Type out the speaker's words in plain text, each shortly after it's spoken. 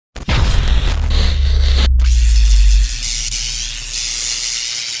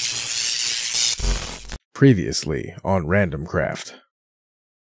Previously on Randomcraft.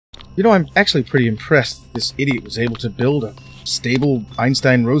 You know, I'm actually pretty impressed that this idiot was able to build a stable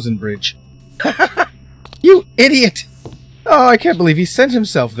Einstein-Rosen bridge. You idiot! Oh, I can't believe he sent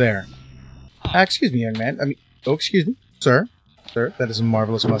himself there. Excuse me, young man. Oh, excuse me. Sir. Sir, that is a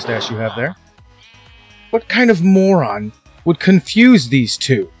marvelous mustache you have there. What kind of moron would confuse these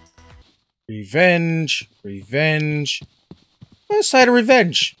two? Revenge. Revenge. A side of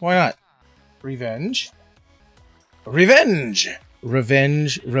revenge. Why not? Revenge. Revenge!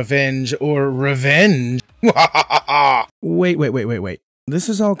 Revenge, revenge, or revenge. Wait. This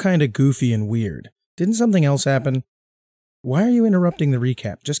is all kind of goofy and weird. Didn't something else happen? Why are you interrupting the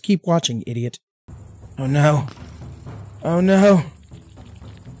recap? Just keep watching, idiot. Oh no. Oh no.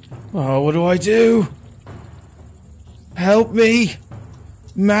 Oh, what do I do? Help me!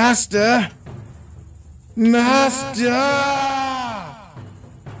 Master! Master!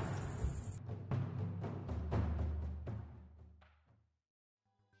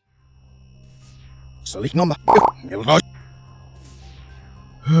 Soll ich nochmal?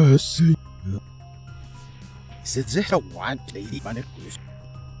 Sind sicher ordentlich, meine Grüße.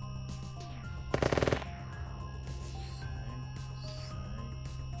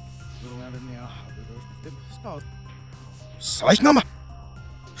 Soll ich nochmal?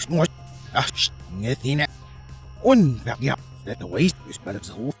 Schnur. Ach, Schnittine. Unvergebt, that the waste is better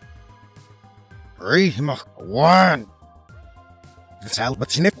to hold. Hurry, mach one. Das halbe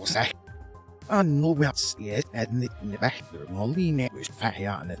Schnippel sagt. No, well, yes, and in the back, there are only neighbors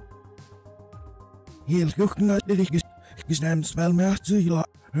on it. He'll cook not the his name spell me to you,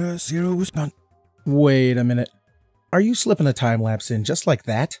 zero was gone. Wait a minute. Are you slipping a time lapse in just like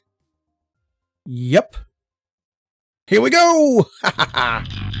that? Yep. Here we go! Ha ha ha!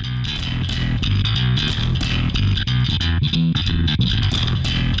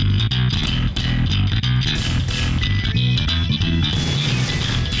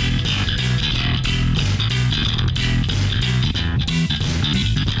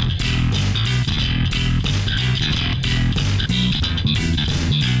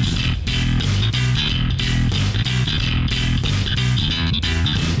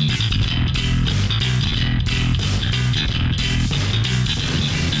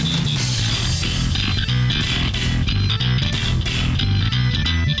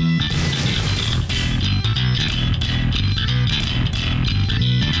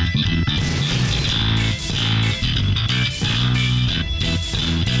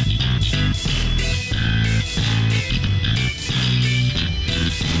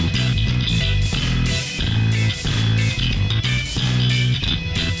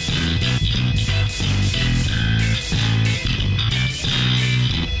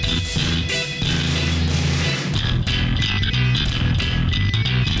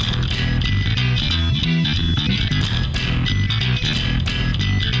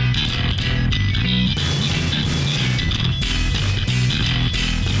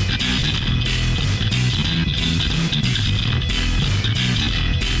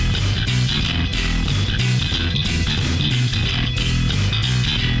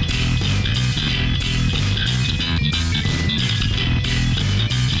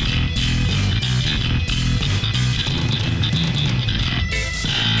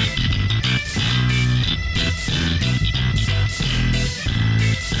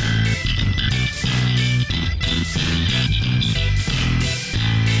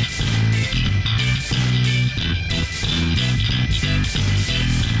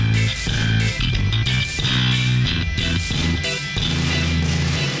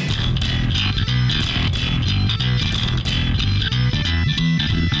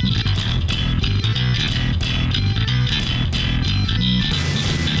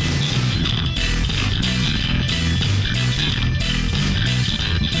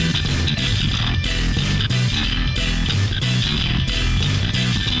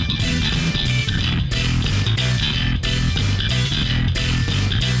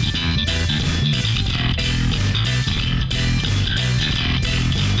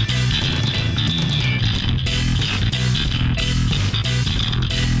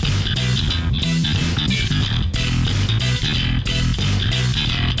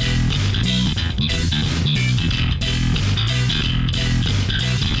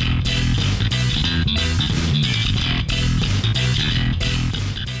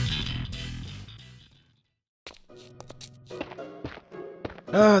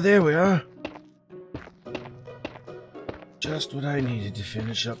 Oh, there we are. Just what I needed to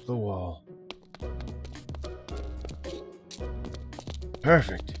finish up the wall.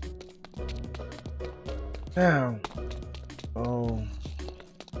 Perfect. Now, oh,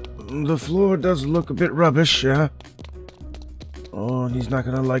 The floor does look a bit rubbish, yeah? Oh, and he's not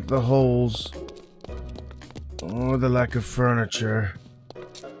gonna like the holes. Or the lack of furniture.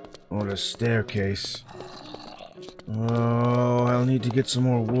 Or the staircase. Oh, I'll need to get some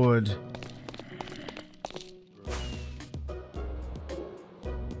more wood.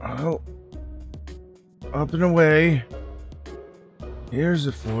 Oh. Up and away. Here's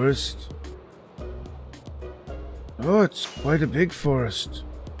the forest. Oh, it's quite a big forest.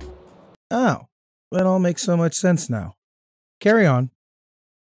 Oh, that all makes so much sense now. Carry on.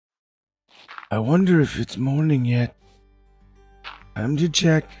 I wonder if it's morning yet. Time to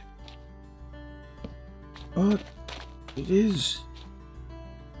check. Oh, it is.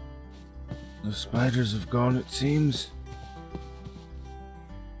 The spiders have gone, it seems.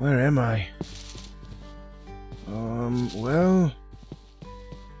 Where am I? Well...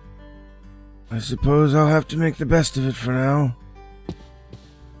 I suppose I'll have to make the best of it for now.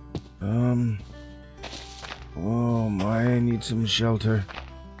 Oh my, I need some shelter.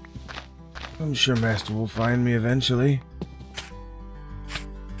 I'm sure Master will find me eventually.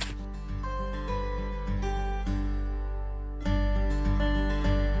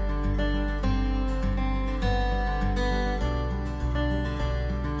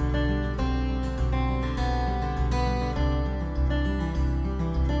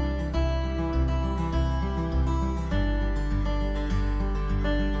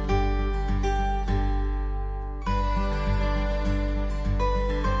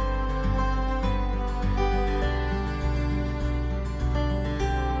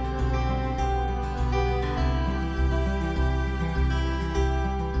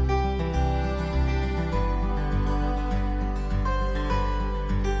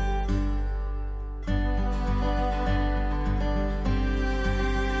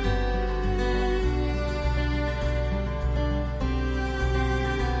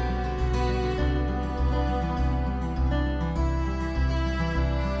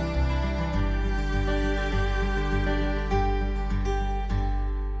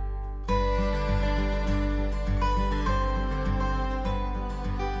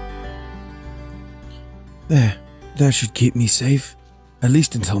 There. That should keep me safe. At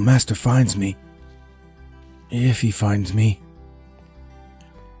least until Master finds me. If he finds me.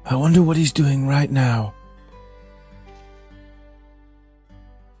 I wonder what he's doing right now.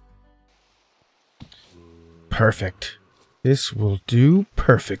 Perfect. This will do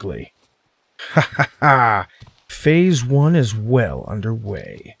perfectly. Ha ha ha! Phase 1 is well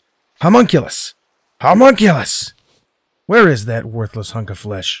underway. Homunculus! Homunculus! Where is that worthless hunk of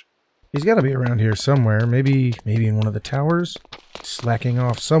flesh? He's got to be around here somewhere. Maybe in one of the towers. Slacking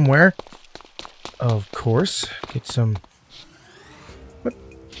off somewhere. Of course. Get some... What?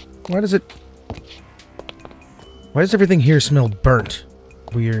 Why does everything here smell burnt?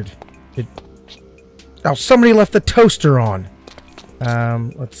 Weird. Oh, somebody left the toaster on!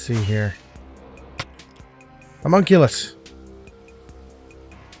 Let's see here. Homunculus!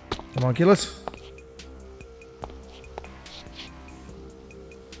 Homunculus?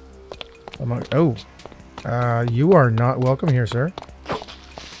 You are not welcome here, sir.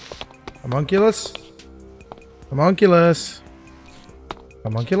 Homunculus? Homunculus?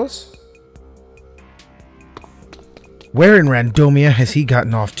 Homunculus? Where in Randomia has he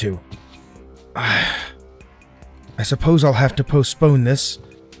gotten off to? I suppose I'll have to postpone this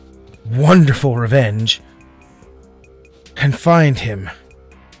wonderful revenge and find him.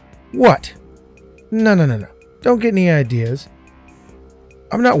 What? No. Don't get any ideas.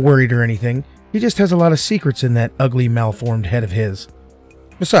 I'm not worried or anything. He just has a lot of secrets in that ugly, malformed head of his.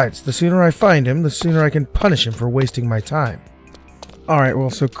 Besides, the sooner I find him, the sooner I can punish him for wasting my time. Alright, well,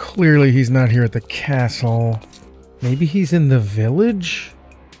 so clearly he's not here at the castle. Maybe he's in the village?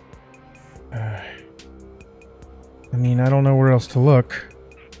 I mean, I don't know where else to look.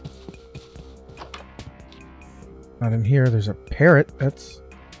 Not in here. There's a parrot. That's...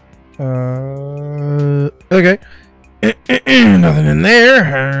 okay. Nothing in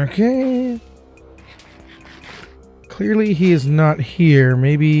there. Okay. Clearly he is not here.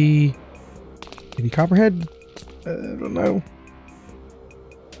 Maybe Copperhead? I don't know.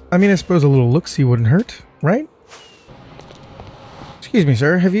 I mean, I suppose a little look-see wouldn't hurt, right? Excuse me,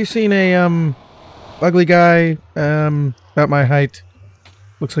 sir. Have you seen a, ugly guy, about my height?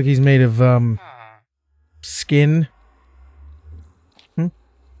 Looks like he's made of, skin.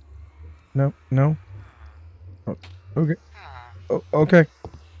 No? Oh, okay. Oh, okay.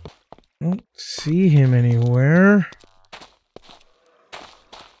 Don't see him anywhere.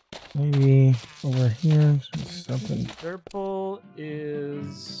 Maybe over here. Something. Derpol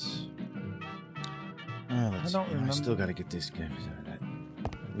is... Let's I don't see. remember. I still gotta get this guy.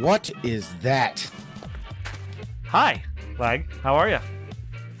 What is that? Hi, Lag. How are you?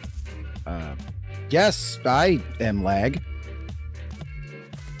 Yes, I am Lag.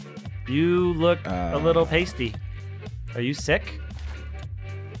 You look a little pasty. Are you sick?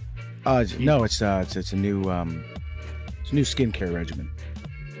 No, it's a new skincare regimen.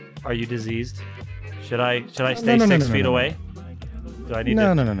 Are you diseased? Should I stay No, 6 feet away? Do I need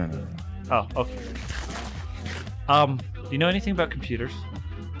to? No. Oh, okay. Do you know anything about computers?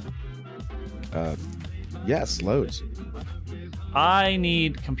 Yes, loads. I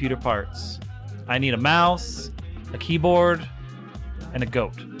need computer parts. I need a mouse, a keyboard, and a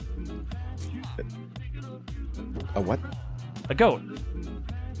goat. A what? A goat.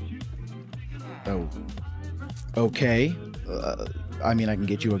 Oh. Okay. I mean, I can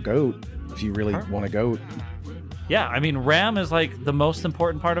get you a goat if you really want a goat. Yeah, I mean, RAM is like the most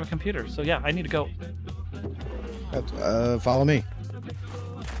important part of a computer. So yeah, I need a goat. Follow me.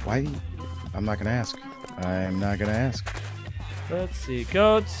 Why? I'm not gonna ask. I'm not gonna ask. Let's see,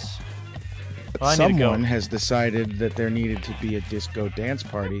 goats. But Oh, I need a someone goat. has decided that there needed to be a disco dance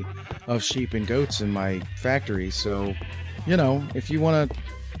party of sheep and goats in my factory. So, you know, if you want to,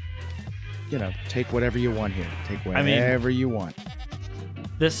 you know, take whatever you want here. Take whatever you want.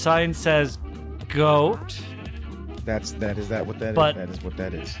 This sign says goat. That is what that But- is. That is what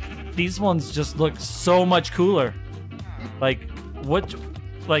that is. These ones just look so much cooler. Like, what?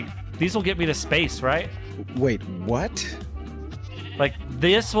 Like, these will get me to space, right? Wait, what? Like,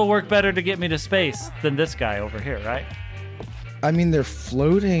 this will work better to get me to space than this guy over here, right? I mean, they're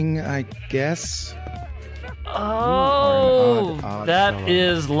floating, I guess. Oh, odd that fellow.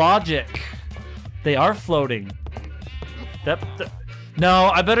 is logic. They are floating. No,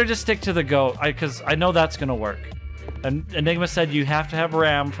 I better just stick to the goat, because I know that's gonna work. And Enigma said you have to have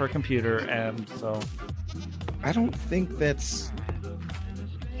RAM for a computer, and so. I don't think that's...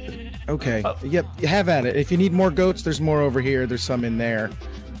 Okay. Oh. Yep, have at it. If you need more goats, there's more over here. There's some in there.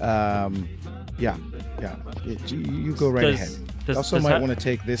 Yeah. You go right ahead. You also might want to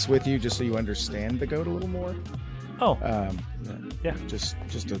take this with you just so you understand the goat a little more. Oh. Yeah.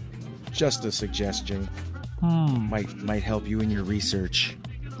 Just a suggestion. Might help you in your research.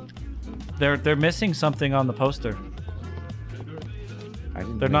 They're missing something on the poster. I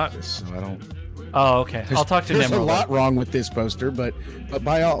didn't They're make not- this, so I don't... Oh, okay. I'll talk to There's Nimrod. a lot wrong with this poster, but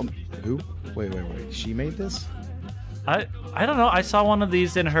by all... Who? Wait. She made this? I don't know. I saw one of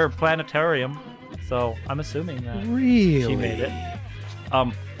these in her planetarium, so I'm assuming that Really? she made it.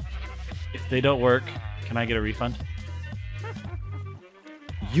 If they don't work, can I get a refund?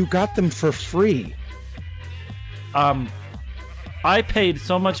 You got them for free. I paid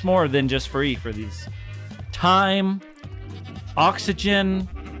so much more than just free for these. Time, oxygen,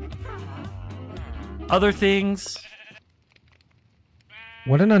 other things.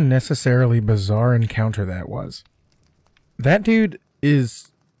 What an unnecessarily bizarre encounter that was. That dude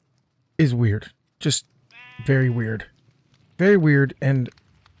is weird. Just very weird. Very weird, and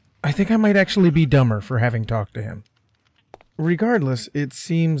I think I might actually be dumber for having talked to him. Regardless, it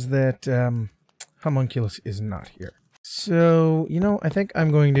seems that Homunculus is not here. So, you know, I think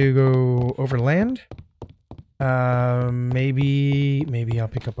I'm going to go overland. Maybe I'll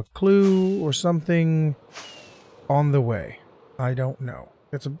pick up a clue or something on the way. I don't know.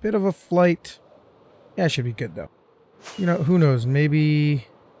 It's a bit of a flight. Yeah, it should be good though. You know, who knows? Maybe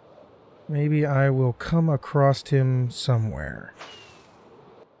I will come across him somewhere.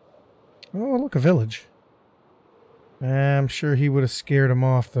 Oh, look, a village. I'm sure he would have scared him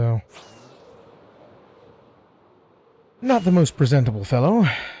off though. Not the most presentable fellow.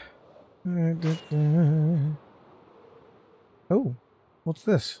 Oh, what's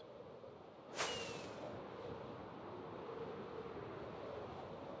this?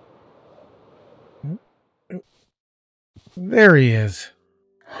 There he is.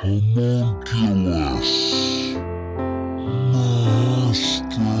 Homunculus.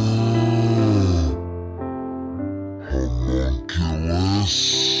 Master.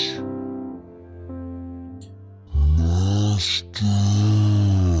 Homunculus. Master.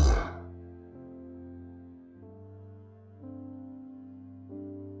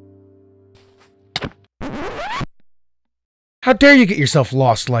 How dare you get yourself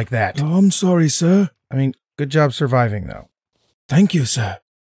lost like that? Oh, I'm sorry, sir. I mean, good job surviving though. Thank you, sir.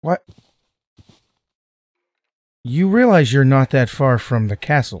 What? You realize you're not that far from the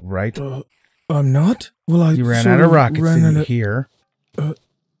castle, right? I'm not? Well, I You ran sort out of rockets ran in out of- here.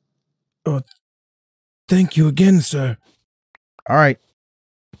 Thank you again, sir. All right.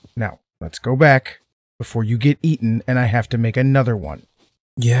 Now, let's go back before you get eaten and I have to make another one.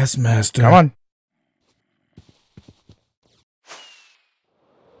 Yes, master. Come on.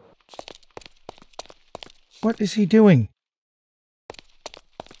 What is he doing?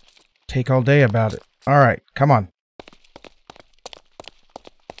 Take all day about it. Alright, come on.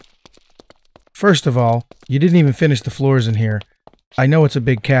 First of all, you didn't even finish the floors in here. I know it's a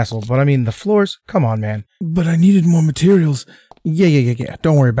big castle, but I mean the floors? Come on, man. But I needed more materials. Yeah.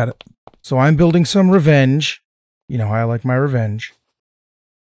 Don't worry about it. So I'm building some revenge. You know how I like my revenge.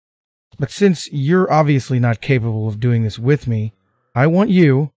 But since you're obviously not capable of doing this with me, I want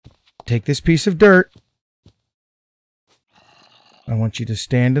you to take this piece of dirt. I want you to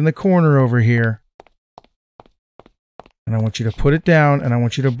stand in the corner over here. And I want you to put it down, and I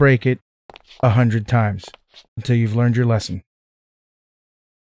want you to break it 100 times until you've learned your lesson.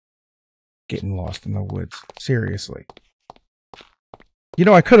 Getting lost in the woods. Seriously. You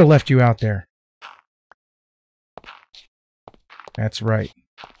know, I could have left you out there. That's right.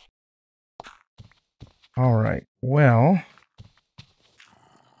 Alright, well...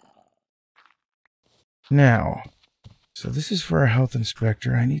 Now, so this is for our health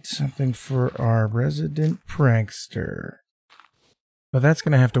inspector. I need something for our resident prankster. But that's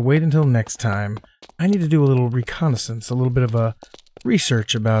going to have to wait until next time. I need to do a little reconnaissance, a little bit of a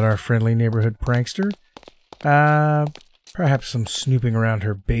research about our friendly neighborhood prankster. Perhaps some snooping around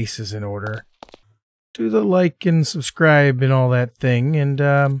her base is in order. Do the like and subscribe and all that thing, and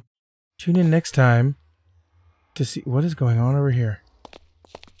tune in next time to see what is going on over here.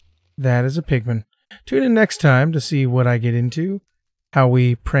 That is a pigman. Tune in next time to see what I get into, how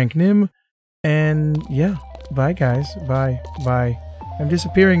we prank Nim, and yeah, bye guys, bye. I'm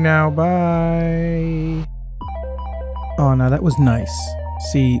disappearing now, bye. Oh, now that was nice.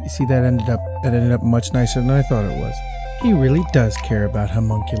 See that ended up much nicer than I thought it was. He really does care about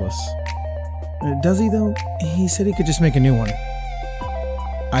Homunculus. Does he though? He said he could just make a new one.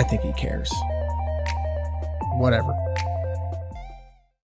 I think he cares. Whatever.